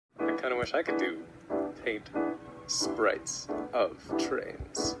Kinda wish I could paint sprites of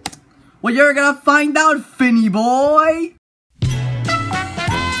trains. Well, you're gonna find out, Finny boy!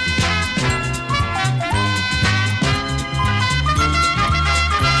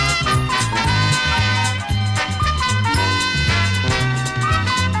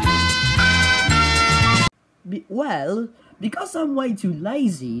 Well, because I'm way too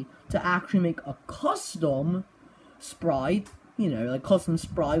lazy to actually make a custom sprite, you know, like custom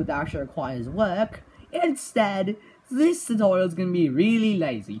sprite that actually requires work, instead, this tutorial is gonna be really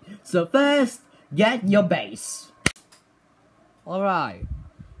lazy. So first, get your base. Alright,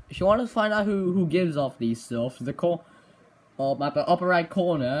 if you want to find out who gives off these stuff, at the upper right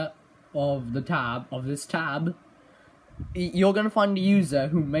corner of this tab, you're gonna find the user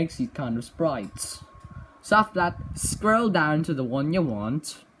who makes these kind of sprites. So after that, scroll down to the one you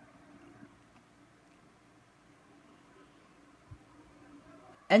want.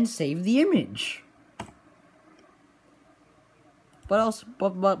 And save the image. But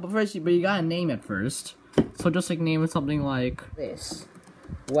first, you gotta name it first. So just like name it something like this.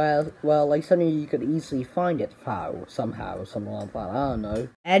 Well, like something you could easily find it somehow, something like that, I don't know.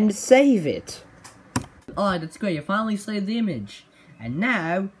 And save it. Alright, that's great, you finally saved the image. And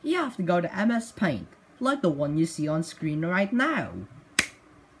now, you have to go to MS Paint, like the one you see on screen right now.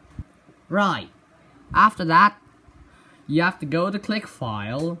 Right. After that, you have to go to click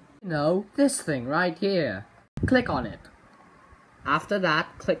file. You know, this thing right here. Click on it. After that,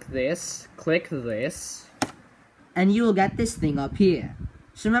 click this, and you will get this thing up here.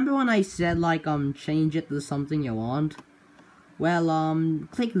 So remember when I said, like, change it to something you want? Well,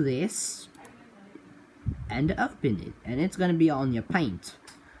 click this, and open it, and it's gonna be on your paint.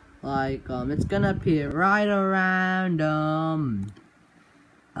 Like, it's gonna appear right around, oh.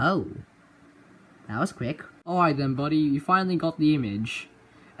 That was quick. Alright then, buddy, you finally got the image.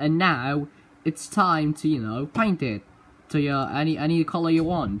 And now, it's time to, you know, paint it to your any color you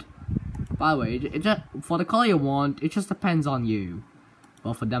want. By the way, for the color you want, it just depends on you.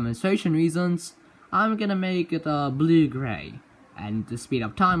 But for demonstration reasons, I'm gonna make it blue-gray. And to speed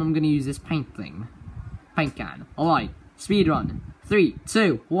up time, I'm gonna use this paint thing. Paint can. Alright, speed run. 3,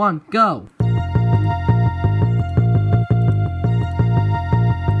 2, 1, go!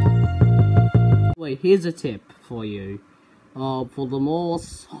 Wait, here's a tip for you. For the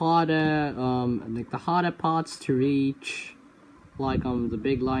most harder, like the harder parts to reach, like the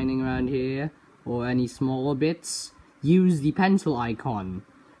big lining around here, or any smaller bits, use the pencil icon.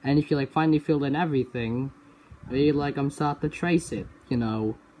 And if you like finally fill in everything, you like start to trace it, you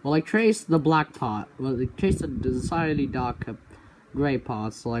know. Well, like trace the black part, well, like trace the slightly darker gray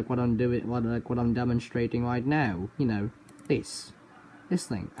parts, like what I'm doing, what I'm demonstrating right now. You know, this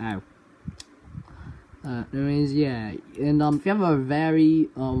thing. Ow. Anyways, yeah, and if you have a very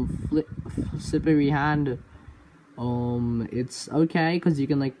slippery hand, it's okay because you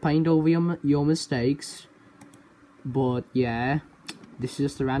can like paint over your mistakes. But yeah, this is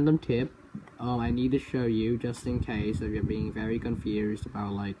just a random tip. I need to show you just in case if you're being very confused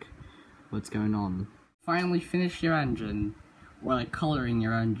about like what's going on. Finally finish your engine, or like coloring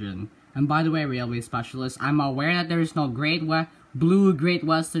your engine. And by the way, railway specialist, I'm aware that there is no blue Great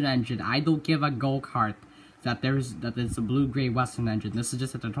Western engine. I don't give a go-kart that it's a blue Great Western engine. This is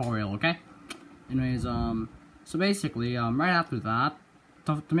just a tutorial, okay? Anyways, so basically, right after that,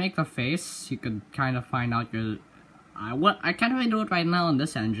 to make the face, you could kind of find out your. I can't really do it right now on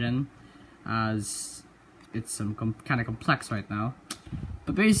this engine, as it's kind of complex right now.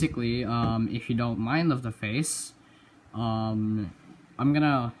 But basically, if you don't mind of the face, you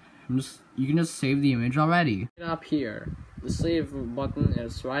can just save the image already. Right up here. The save button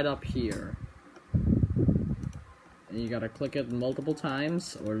is right up here. And you gotta click it multiple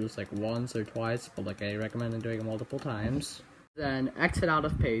times, or just like once or twice, but like I recommend doing it multiple times. Then exit out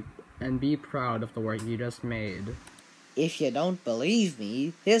of Paint and be proud of the work you just made. If you don't believe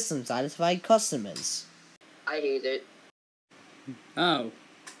me, here's some satisfied customers. I hate it. Oh.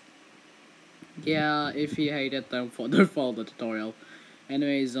 Yeah, if you hate it, don't follow the tutorial.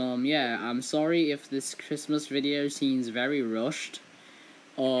 Anyways, yeah, I'm sorry if this Christmas video seems very rushed.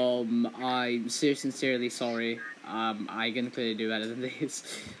 I'm sincerely sorry. I can clearly do better than this.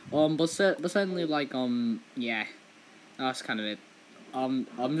 But certainly, like, yeah, that's kind of it. I'm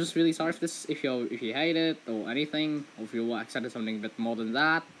just really sorry for this, if you hate it, or anything, or if you accepted something a bit more than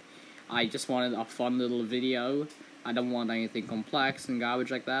that. I just wanted a fun little video. I don't want anything complex and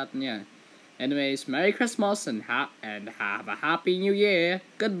garbage like that, and yeah. Anyways, Merry Christmas and have a Happy New Year.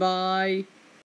 Goodbye.